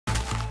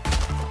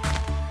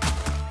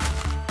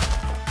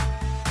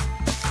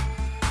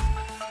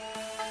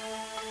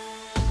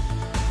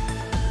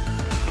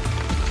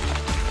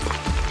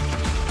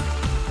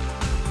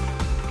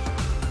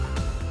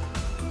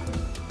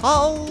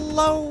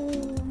Hello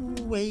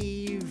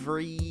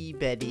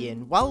everybody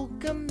and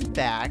welcome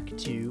back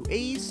to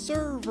a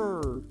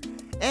server.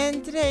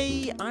 And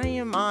today I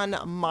am on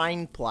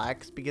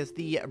Mineplex because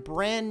the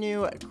brand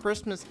new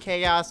Christmas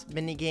Chaos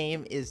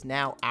minigame is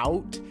now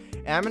out.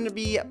 And I'm going to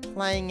be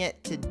playing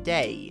it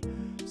today.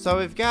 So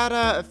we've got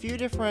a few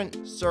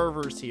different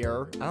servers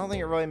here. I don't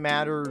think it really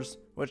matters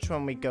which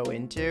one we go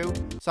into.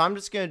 So I'm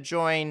just going to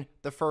join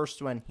the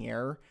first one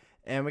here.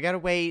 And we gotta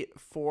wait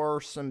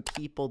for some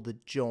people to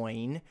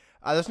join.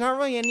 There's not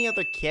really any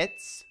other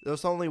kits.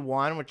 There's only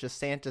one, which is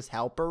Santa's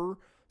Helper.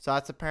 So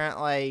that's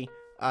apparently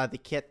the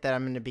kit that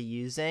I'm going to be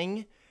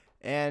using.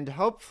 And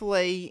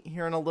hopefully,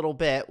 here in a little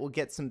bit, we'll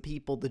get some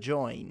people to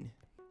join.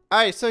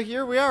 Alright, so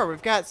here we are.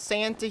 We've got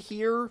Santa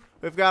here.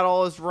 We've got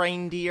all his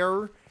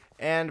reindeer.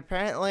 And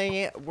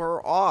apparently,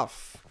 we're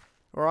off.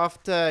 We're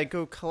off to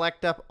go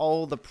collect up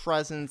all the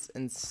presents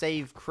and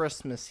save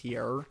Christmas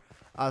here.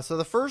 So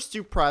the first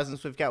two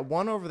presents, we've got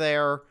one over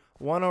there,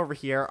 one over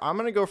here. I'm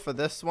going to go for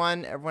this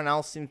one. Everyone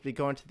else seems to be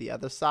going to the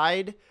other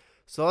side.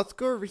 So let's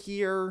go over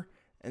here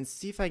and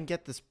see if I can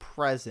get this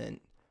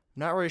present. I'm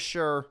not really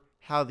sure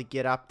how to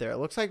get up there. It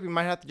looks like we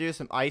might have to do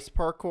some ice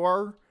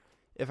parkour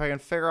if I can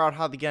figure out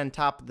how to get on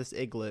top of this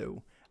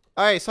igloo.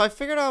 Alright, so I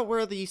figured out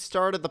where the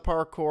start of the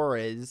parkour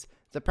is.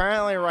 It's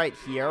apparently right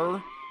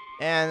here.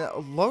 And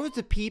loads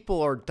of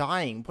people are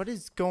dying. What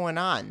is going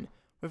on?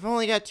 We've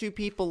only got 2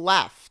 people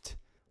left.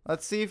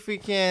 Let's see if we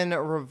can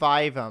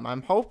revive them.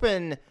 I'm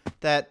hoping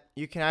that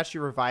you can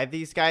actually revive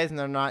these guys and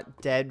they're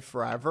not dead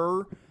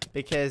forever,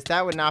 because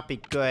that would not be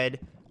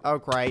good. Oh,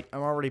 great.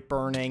 I'm already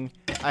burning.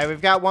 Alright,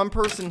 we've got one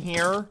person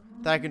here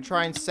that I can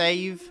try and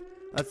save.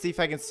 Let's see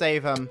if I can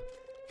save him,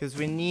 because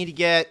we need to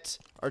get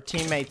our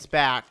teammates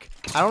back.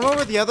 I don't know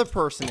where the other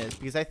person is,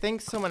 because I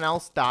think someone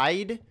else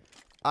died.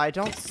 I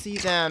don't see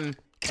them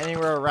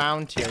anywhere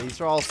around here.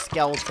 These are all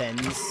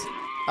skeletons.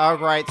 Oh,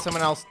 great.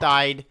 Someone else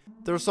died.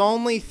 There's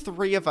only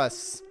 3 of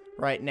us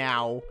right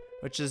now,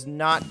 which is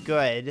not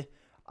good.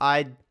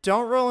 I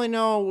don't really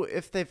know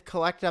if they've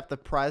collected up the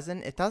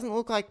present. It doesn't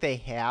look like they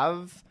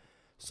have.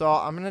 So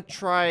I'm going to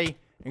try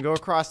and go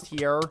across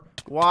here.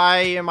 Why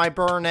am I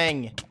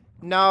burning?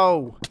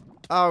 No.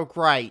 Oh,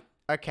 great.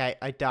 Okay,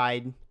 I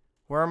died.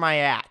 Where am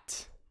I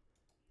at?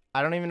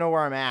 I don't even know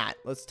where I'm at.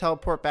 Let's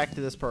teleport back to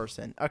this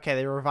person. Okay,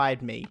 they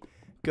revived me.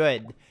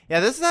 Good.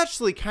 Yeah, this is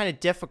actually kind of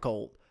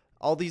difficult.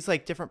 All these,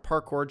 like, different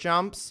parkour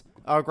jumps.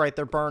 Oh, great,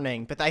 they're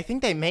burning. But I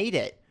think they made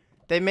it.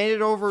 They made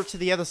it over to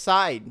the other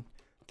side.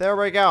 There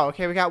we go.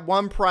 Okay, we got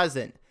one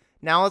present.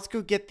 Now let's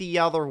go get the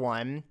other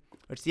one.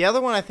 Which the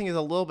other one I think is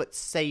a little bit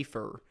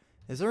safer.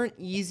 Is there an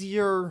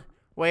easier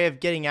way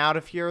of getting out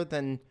of here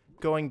than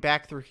going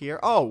back through here?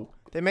 Oh,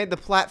 they made the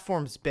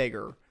platforms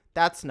bigger.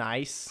 That's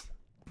nice.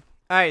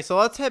 Alright, so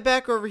let's head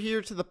back over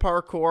here to the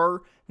parkour.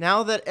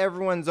 Now that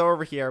everyone's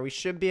over here, we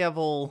should be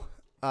able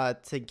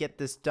to get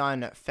this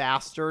done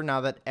faster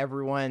now that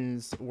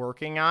everyone's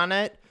working on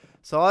it.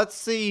 So let's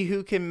see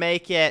who can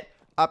make it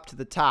up to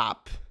the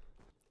top.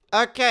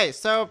 Okay,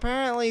 so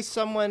apparently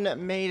someone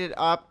made it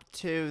up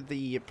to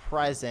the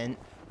present.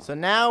 So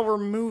now we're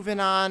moving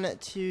on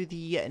to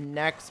the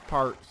next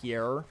part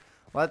here.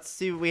 Let's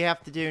see what we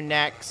have to do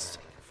next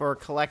for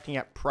collecting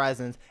up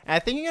presents. And I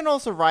think you can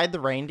also ride the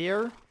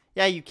reindeer.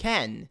 Yeah, you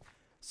can.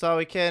 So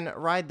we can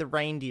ride the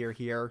reindeer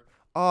here.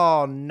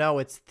 Oh no,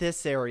 it's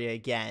this area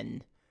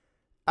again.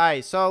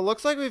 Alright, so it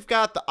looks like we've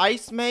got the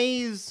ice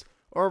maze,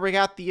 or we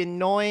got the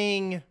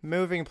annoying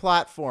moving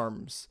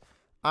platforms.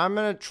 I'm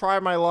going to try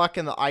my luck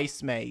in the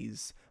ice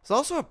maze. There's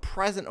also a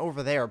present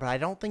over there, but I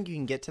don't think you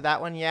can get to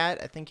that one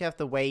yet. I think you have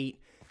to wait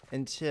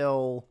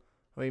until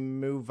we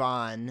move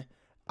on.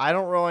 I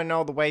don't really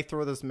know the way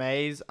through this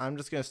maze. I'm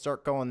just going to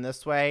start going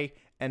this way,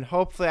 and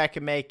hopefully I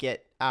can make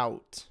it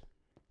out.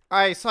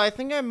 Alright, so I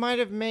think I might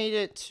have made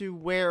it to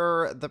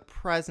where the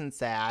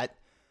present's at.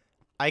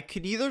 I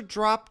could either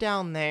drop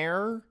down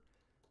there.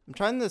 I'm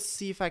trying to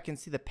see if I can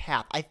see the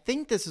path. I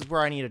think this is where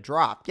I need to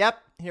drop. Yep,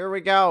 here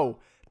we go.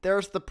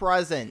 There's the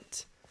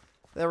present.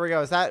 There we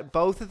go. Is that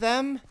both of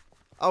them?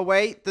 Oh,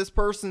 wait. This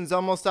person's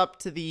almost up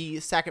to the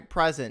second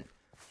present.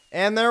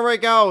 And there we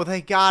go.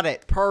 They got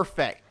it.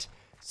 Perfect.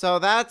 So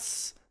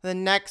that's the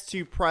next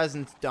 2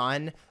 presents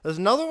done. There's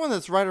another one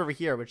that's right over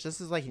here, which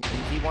this is like an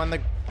easy one to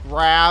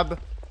grab.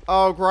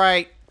 Oh,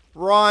 great.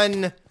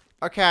 Run.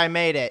 Okay, I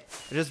made it.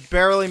 I just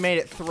barely made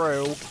it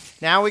through.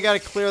 Now we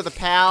gotta clear the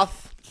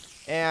path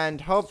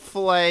and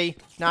hopefully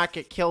not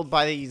get killed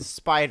by these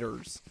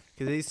spiders,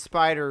 because these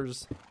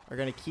spiders are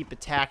gonna keep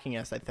attacking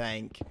us, I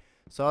think.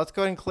 So let's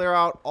go ahead and clear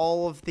out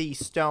all of the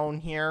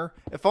stone here.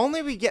 If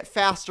only we get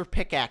faster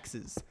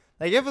pickaxes.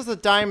 They give us a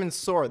diamond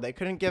sword. They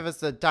couldn't give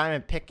us a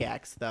diamond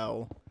pickaxe,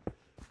 though.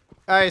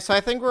 Alright, so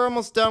I think we're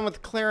almost done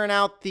with clearing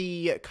out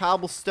the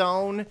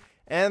cobblestone.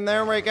 And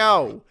there we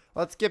go.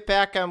 Let's get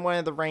back on one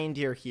of the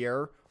reindeer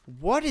here.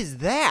 What is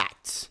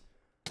that?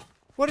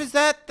 What is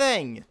that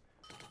thing?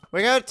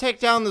 We gotta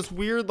take down this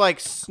weird, like,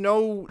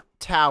 snow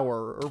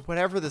tower, or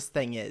whatever this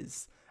thing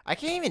is. I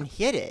can't even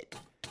hit it.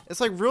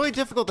 it's like really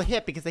difficult to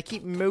hit because they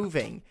keep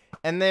moving.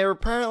 And they're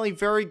apparently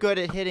very good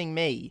at hitting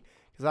me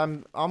because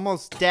I'm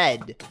almost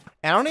dead.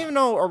 And I don't even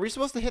know, are we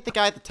supposed to hit the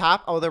guy at the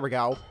top? Oh, there we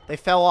go. They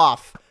fell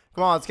off.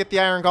 Come on, let's get the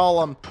iron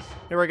golem.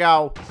 Here we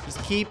go.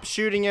 Just keep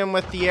shooting him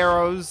with the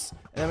arrows.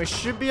 And then we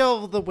should be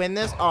able to win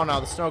this. Oh, no,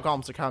 the snow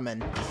golems are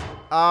coming.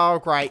 Oh,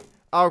 great.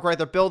 Oh, great,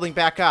 they're building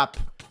back up.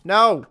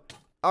 No.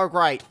 Oh,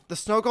 great. The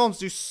snow golems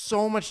do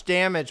so much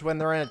damage when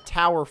they're in a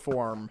tower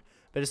form.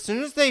 But as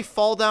soon as they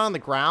fall down on the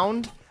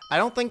ground, I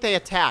don't think they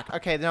attack.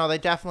 Okay, no, they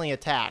definitely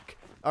attack.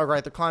 Oh,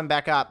 great, they're climbing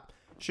back up.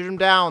 Shoot them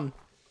down.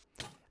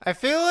 I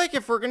feel like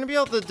if we're going to be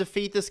able to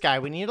defeat this guy,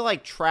 we need to,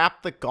 like,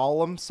 trap the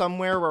golem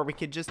somewhere where we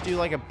could just do,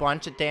 like, a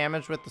bunch of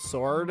damage with the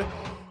sword.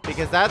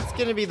 Because that's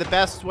going to be the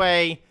best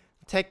way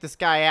to take this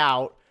guy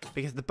out.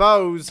 Because the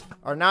bows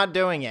are not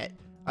doing it.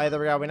 All right, there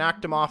we go. We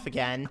knocked him off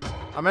again.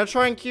 I'm going to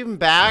try and keep him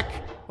back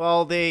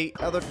while the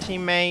other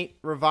teammate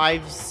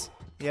revives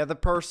the other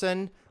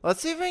person.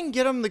 Let's see if I can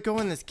get him to go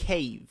in this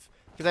cave.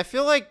 Because I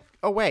feel like...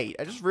 Oh, wait.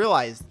 I just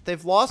realized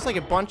they've lost, like,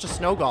 a bunch of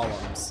snow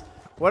golems.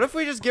 What if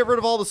we just get rid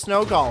of all the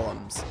snow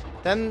golems?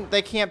 Then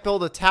they can't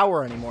build a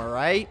tower anymore,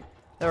 right?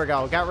 There we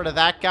go. Got rid of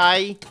that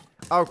guy.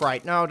 Oh,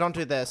 great. No, don't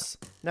do this.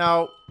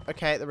 No.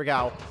 Okay, there we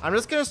go. I'm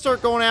just going to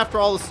start going after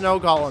all the snow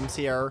golems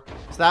here.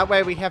 So that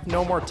way we have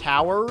no more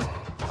tower.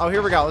 Oh,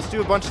 here we go. Let's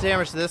do a bunch of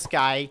damage to this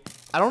guy.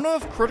 I don't know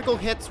if critical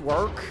hits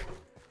work,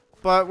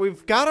 but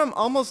we've got him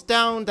almost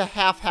down to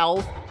half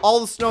health. All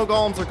the snow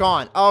golems are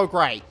gone. Oh,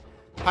 great.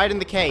 Hide in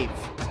the cave.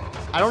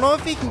 I don't know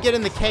if he can get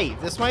in the cave.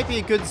 This might be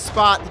a good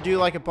spot to do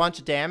like a bunch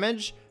of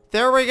damage.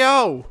 There we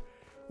go.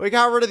 We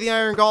got rid of the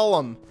iron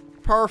golem.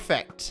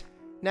 Perfect.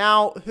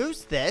 Now,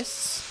 who's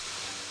this?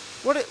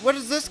 What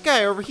is this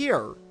guy over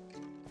here?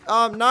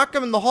 Knock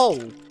him in the hole.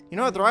 You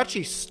know what? They're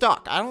actually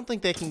stuck. I don't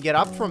think they can get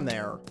up from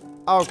there.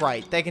 Oh,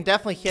 right. They can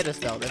definitely hit us,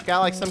 though. They've got,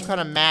 like, some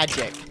kind of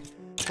magic.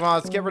 Come on,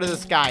 let's get rid of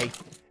this guy.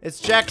 It's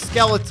Jack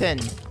Skeleton.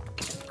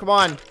 Come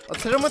on.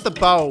 Let's hit him with the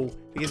bow,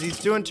 because he's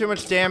doing too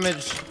much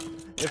damage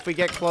if we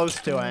get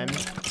close to him.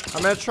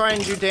 I'm going to try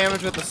and do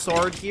damage with the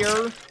sword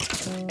here.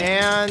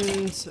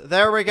 And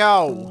there we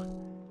go.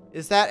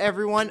 Is that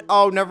everyone?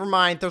 Oh, never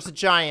mind. There's a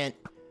giant.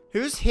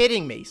 Who's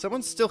hitting me?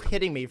 Someone's still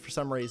hitting me for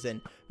some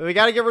reason. But we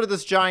got to get rid of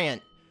this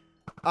giant.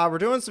 We're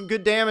doing some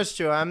good damage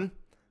to him.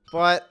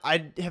 But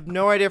I have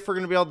no idea if we're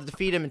going to be able to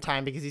defeat him in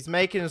time because he's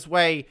making his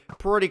way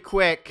pretty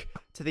quick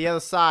to the other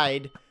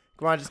side.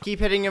 Come on, just keep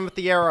hitting him with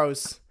the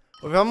arrows.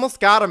 We've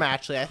almost got him,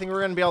 actually. I think we're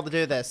going to be able to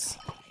do this.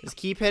 Just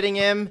keep hitting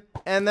him.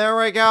 And there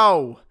we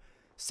go.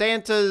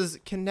 Santa's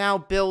can now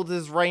build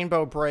his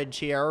rainbow bridge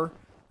here.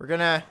 We're going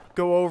to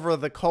go over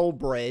the coal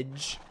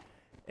bridge.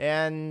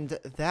 And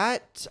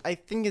that, I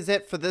think, is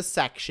it for this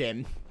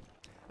section.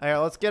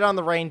 Alright, let's get on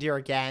the reindeer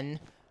again.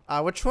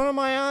 Which one am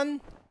I on?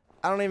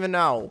 I don't even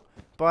know.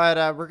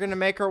 But we're going to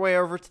make our way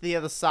over to the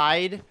other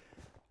side.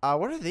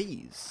 What are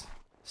these?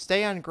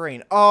 Stay on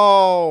green.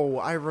 Oh,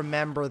 I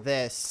remember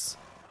this.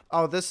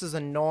 Oh, this is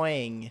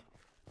annoying.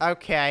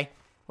 Okay.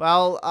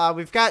 Well,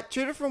 we've got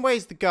two different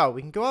ways to go.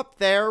 We can go up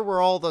there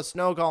where all the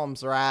snow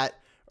golems are at.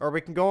 Or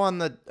we can go on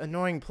the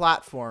annoying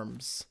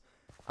platforms.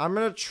 I'm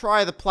going to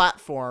try the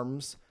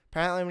platforms.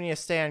 Apparently, we need to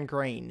stay on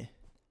green.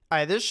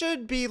 Alright, this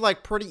should be,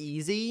 like, pretty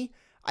easy.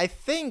 I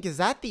think, is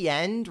that the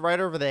end right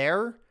over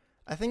there?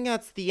 I think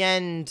that's the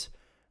end.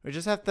 We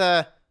just have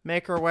to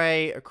make our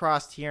way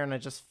across here, and I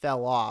just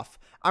fell off.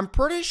 I'm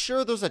pretty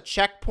sure there's a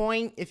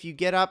checkpoint if you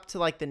get up to,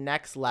 like, the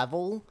next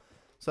level.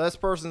 So this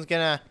person's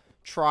gonna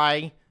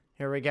try.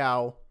 Here we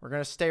go. We're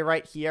gonna stay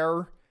right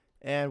here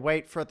and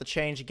wait for it to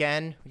change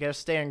again. We gotta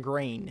stay on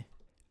green.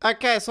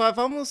 Okay, so I've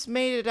almost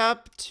made it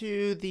up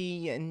to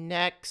the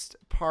next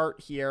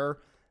part here.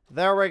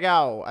 There we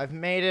go. I've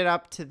made it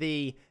up to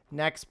the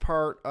next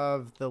part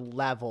of the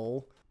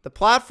level. The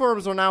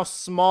platforms are now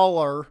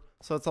smaller,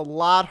 so it's a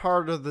lot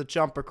harder to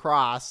jump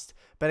across.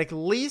 But at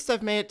least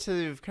I've made it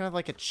to kind of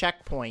like a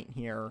checkpoint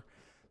here.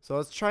 So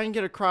let's try and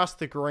get across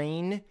the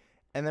green.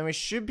 And then we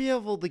should be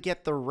able to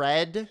get the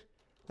red.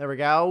 There we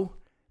go.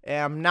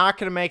 And I'm not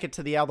going to make it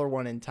to the other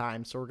one in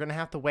time. So we're going to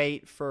have to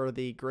wait for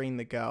the green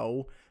to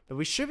go. But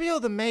we should be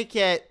able to make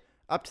it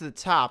up to the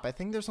top. I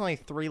think there's only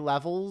 3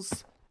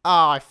 levels.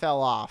 Oh, I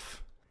fell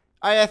off.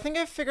 I think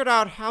I figured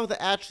out how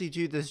to actually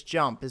do this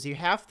jump. Is you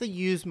have to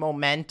use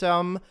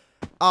momentum.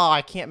 Oh,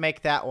 I can't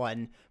make that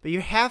one. But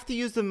you have to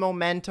use the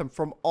momentum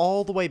from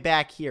all the way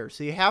back here.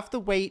 So you have to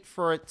wait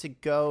for it to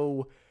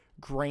go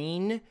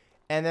green.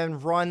 And then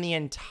run the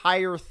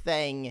entire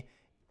thing.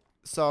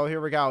 So here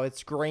we go.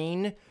 It's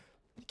green.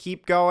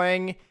 Keep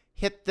going.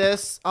 Hit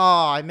this.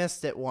 Oh, I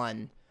missed it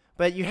one.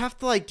 But you have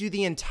to, like, do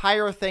the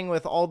entire thing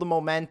with all the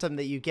momentum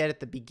that you get at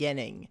the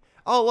beginning.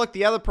 Oh, look,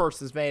 the other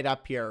person's made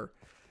up here.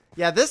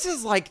 Yeah, this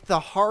is, like, the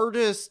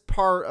hardest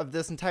part of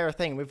this entire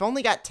thing. We've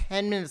only got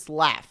 10 minutes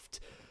left.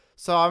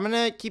 So I'm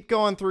going to keep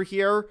going through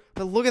here.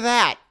 But look at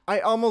that. I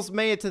almost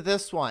made it to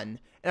this one.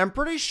 And I'm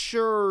pretty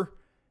sure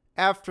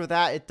after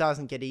that it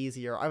doesn't get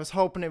easier. I was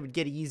hoping it would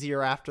get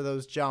easier after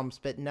those jumps.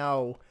 But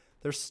no,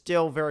 they're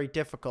still very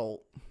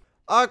difficult.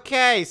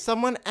 Okay,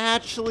 someone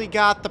actually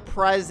got the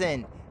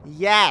present.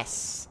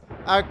 Yes.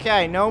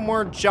 Okay, no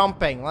more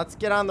jumping. Let's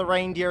get on the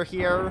reindeer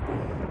here.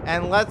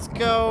 And let's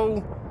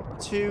go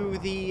to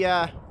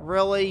the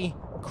really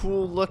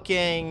cool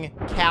looking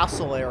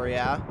castle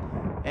area.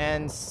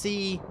 And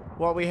see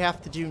what we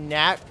have to do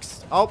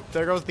next. Oh,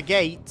 there goes the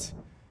gate.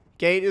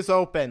 Gate is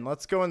open.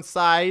 Let's go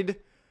inside.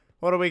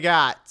 What do we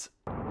got?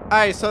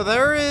 Alright, so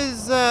there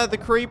is the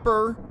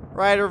creeper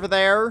right over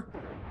there.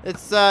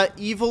 It's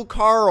Evil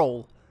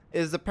Carl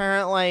is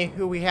apparently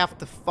who we have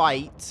to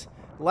fight.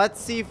 Let's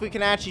see if we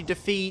can actually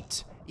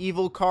defeat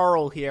Evil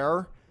Carl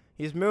here.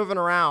 He's moving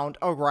around.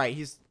 Oh, right.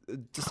 He's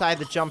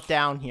decided to jump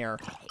down here.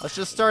 Let's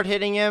just start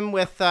hitting him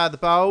with the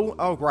bow.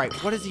 Oh, right.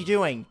 What is he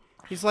doing?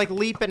 He's like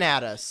leaping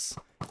at us.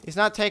 He's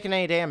not taking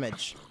any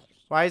damage.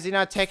 Why is he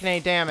not taking any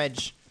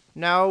damage?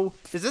 No.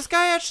 Does this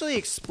guy actually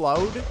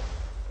explode?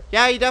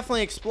 Yeah, he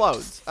definitely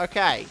explodes.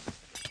 Okay.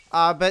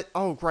 But,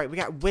 oh, great. We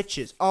got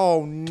witches.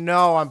 Oh,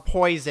 no. I'm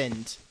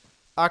poisoned.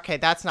 Okay,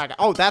 that's not good.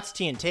 Oh, that's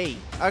TNT.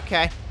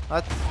 Okay.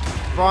 Let's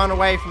run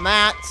away from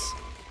that.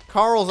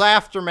 Carl's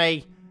after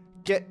me.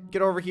 Get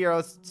over here.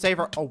 Let's save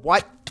her. Oh,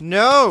 what?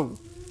 No.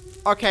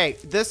 Okay,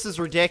 this is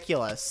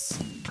ridiculous.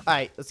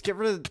 Alright, let's get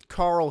rid of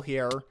Carl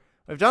here.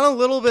 We've done a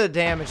little bit of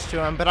damage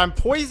to him, but I'm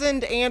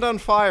poisoned and on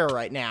fire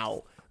right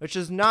now, which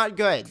is not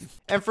good.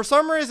 And for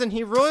some reason,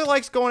 he really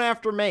likes going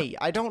after me.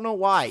 I don't know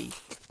why.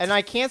 And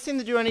I can't seem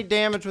to do any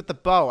damage with the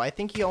bow. I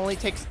think he only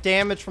takes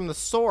damage from the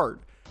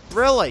sword.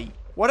 Really?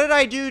 What did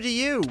I do to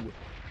you?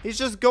 He's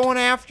just going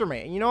after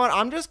me. And you know what?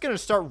 I'm just going to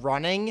start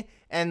running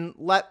and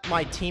let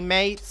my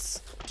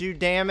teammates do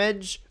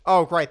damage.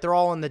 Oh, great. They're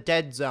all in the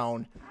dead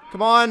zone.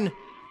 Come on.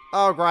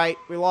 Oh, great.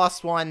 We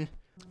lost one.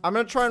 I'm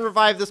going to try and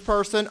revive this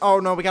person. Oh,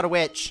 no. We got a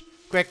witch.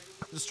 Quick.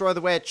 Destroy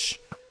the witch.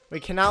 We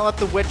cannot let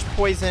the witch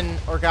poison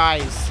our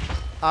guys.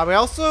 We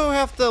also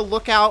have to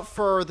look out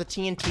for the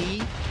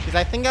TNT, because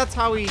I think that's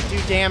how we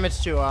do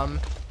damage to them,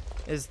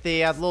 is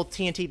the little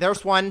TNT.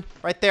 There's one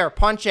right there.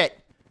 Punch it.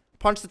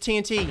 Punch the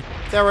TNT.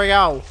 There we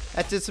go.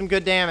 That did some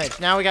good damage.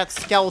 Now we got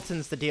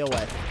skeletons to deal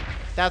with.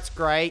 That's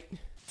great.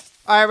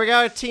 Alright, we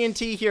got a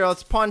TNT here.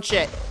 Let's punch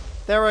it.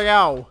 There we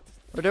go.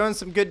 We're doing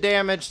some good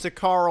damage to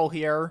Carl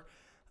here.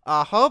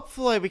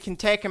 Hopefully we can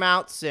take him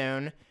out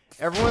soon.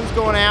 Everyone's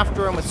going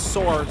after him with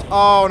swords.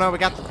 Oh, no, we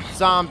got the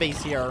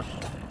zombies here.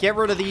 Get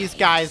rid of these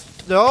guys.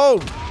 No!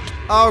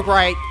 Oh,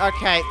 great.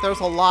 Okay, there's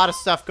a lot of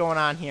stuff going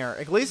on here.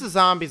 At least the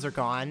zombies are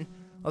gone.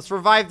 Let's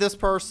revive this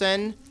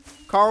person.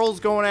 Carl's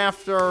going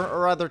after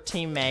our other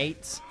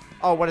teammates.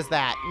 Oh, what is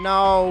that?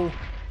 No.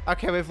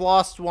 Okay, we've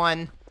lost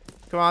one.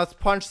 Come on, let's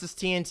punch this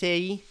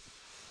TNT.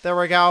 There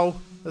we go.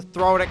 Let's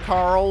throw it at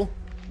Carl.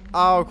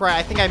 Oh, great.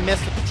 I think I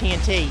missed with the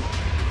TNT.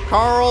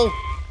 Carl!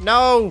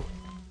 No!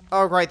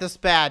 Oh, great. This is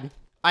bad.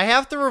 I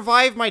have to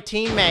revive my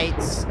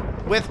teammates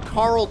with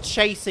Carl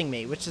chasing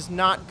me, which is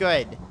not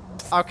good.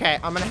 Okay,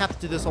 I'm gonna have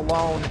to do this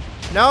alone.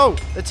 No!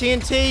 The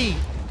TNT!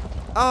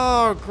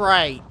 Oh,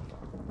 great.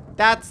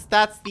 That's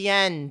the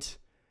end.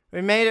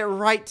 We made it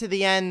right to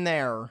the end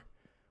there.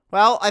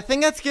 Well, I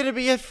think that's gonna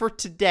be it for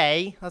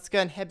today. Let's go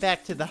and head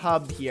back to the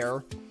hub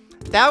here.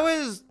 That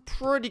was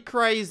pretty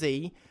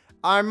crazy.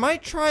 I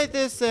might try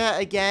this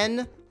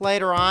again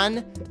later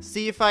on.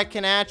 See if I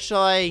can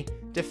actually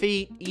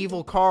defeat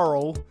Evil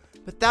Carl.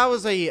 But that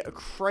was a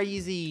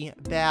crazy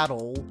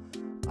battle.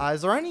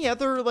 Is there any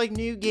other, like,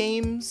 new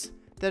games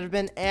that have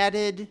been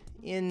added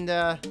in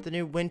the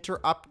new winter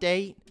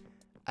update?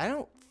 I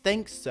don't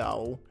think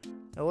so.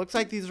 It looks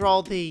like these are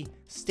all the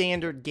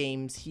standard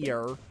games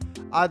here.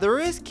 There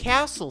is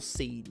Castle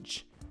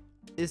Siege.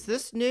 Is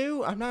this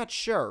new? I'm not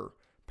sure.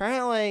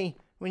 Apparently,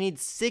 we need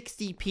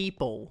 60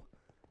 people.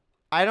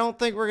 I don't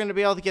think we're going to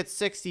be able to get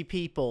 60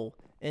 people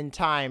in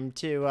time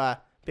to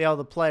be able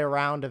to play a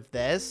round of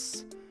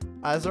this.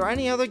 Is there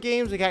any other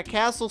games? We got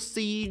Castle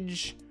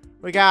Siege.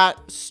 We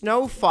got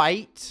Snow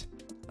Fight.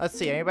 Let's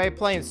see. Anybody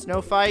playing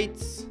Snow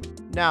Fights?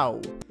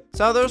 No.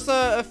 So there's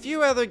a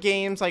few other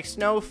games like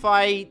Snow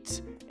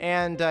Fight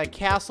and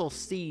Castle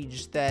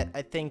Siege that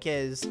I think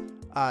is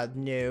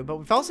new. But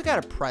we've also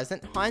got a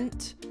present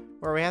hunt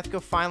where we have to go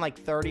find like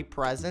 30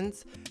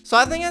 presents. So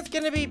I think that's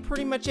going to be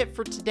pretty much it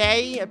for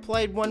today. I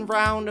played one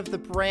round of the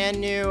brand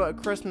new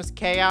Christmas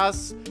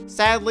Chaos.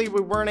 Sadly, we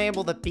weren't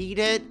able to beat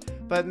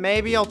it, but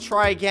maybe I'll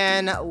try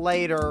again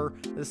later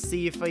to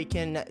see if we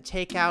can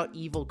take out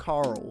Evil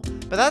Carl.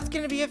 But that's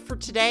going to be it for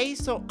today,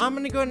 so I'm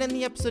going to go and end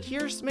the episode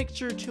here. So make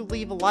sure to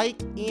leave a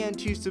like and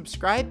to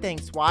subscribe.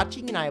 Thanks for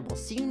watching, and I will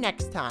see you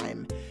next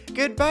time.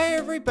 Goodbye,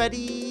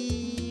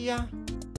 everybody.